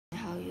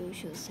you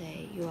should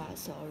say you are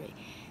sorry.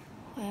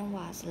 When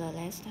was the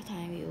last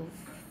time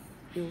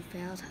you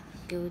felt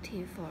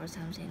guilty for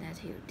something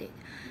that you did?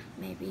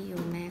 Maybe you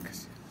make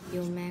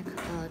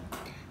a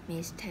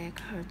mistake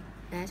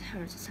that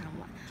hurt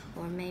someone,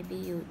 or maybe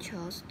you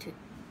chose to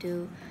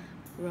do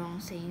wrong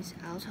things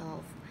out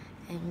of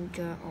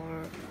anger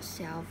or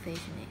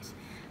selfishness.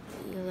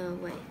 Either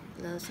way,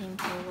 the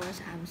simple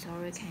words "I'm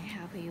sorry" can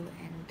help you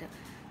and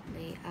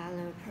the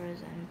other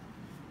person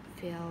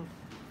feel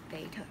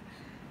better.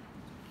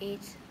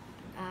 It's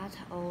not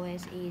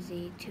always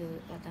easy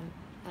to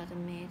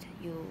admit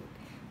you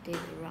did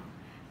wrong.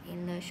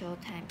 In the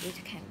short time,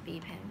 it can be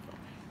painful,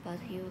 but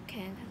you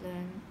can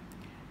learn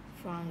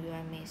from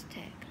your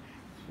mistake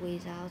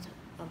without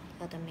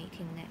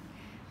admitting them.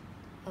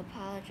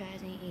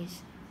 Apologizing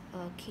is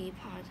a key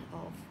part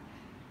of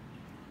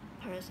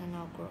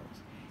personal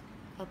growth.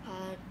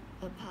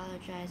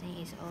 Apologizing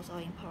is also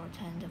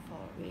important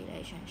for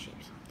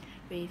relationships.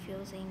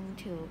 Refusing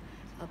to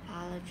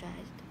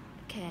apologize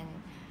can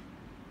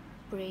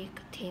break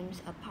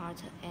teams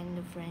apart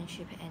and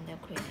friendship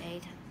and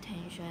create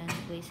tension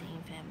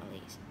within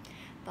families.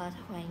 But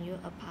when you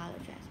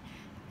apologize,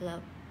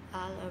 the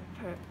other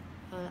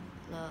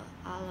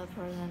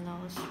person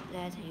knows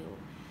that you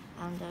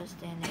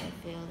understand their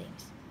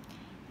feelings.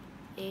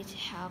 It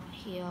helps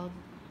heal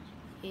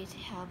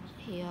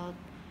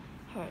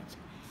hurt.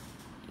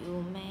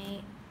 You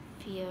may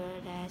fear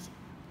that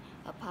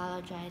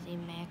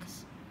apologizing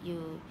makes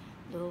you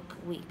look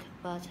weak,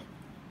 but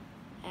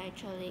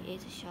actually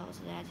it shows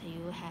that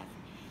you have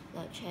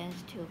the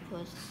chance to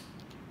put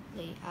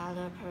the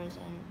other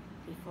person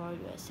before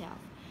yourself.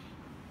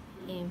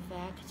 In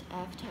fact,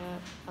 after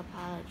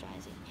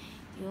apologizing,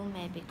 you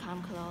may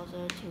become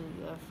closer to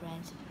your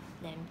friends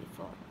than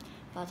before.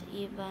 But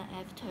even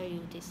after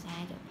you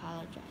decide to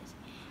apologize,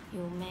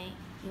 you may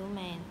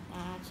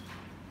not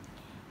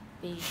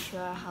be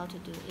sure how to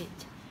do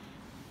it.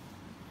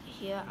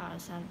 Here are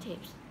some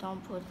tips.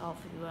 Don't put off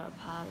your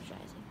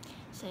apologizing.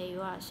 Say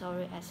you are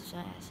sorry as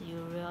soon as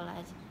you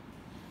realize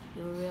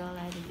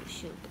you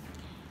should.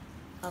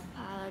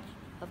 Apologize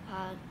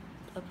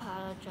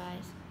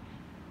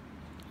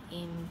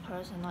in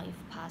person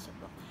if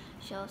possible.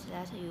 Shows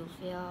that you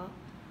feel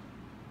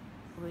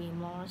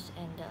remorse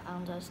and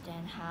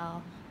understand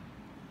how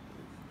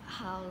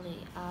the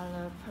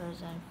other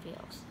person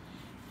feels.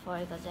 For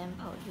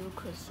example, you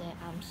could say,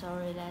 "I'm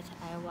sorry that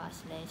I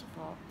was late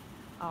for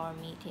our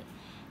meeting.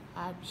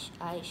 I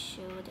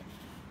should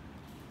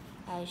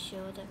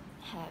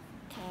have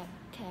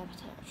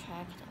kept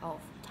track of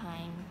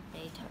time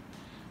better."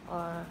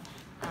 Or,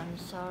 "I'm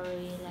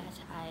sorry that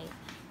I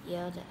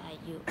yelled at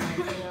you. I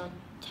feel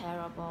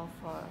terrible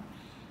for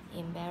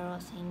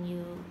embarrassing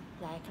you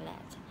like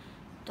that."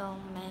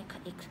 Don't make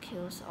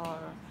excuse or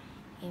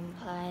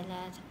imply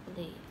that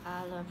the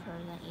other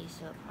person is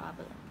the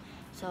problem.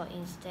 So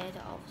instead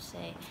of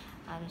say,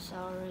 "I'm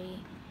sorry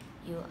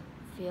you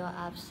feel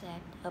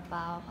upset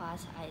about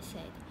what I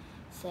said,"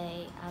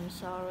 say, "I'm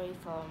sorry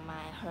for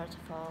my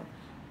hurtful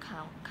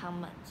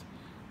comments."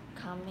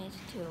 Commit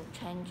to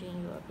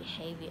changing your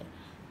behavior.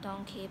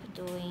 Don't keep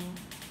doing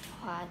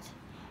what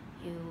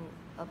you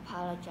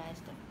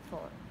apologized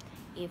for.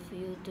 If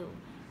you do,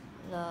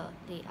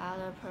 the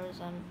other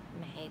person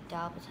may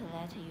doubt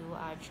that you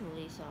are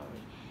truly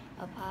sorry.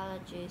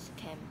 Apologies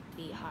can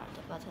be hard,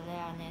 but they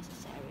are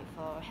necessary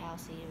for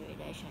healthy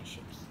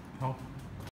relationships. 好。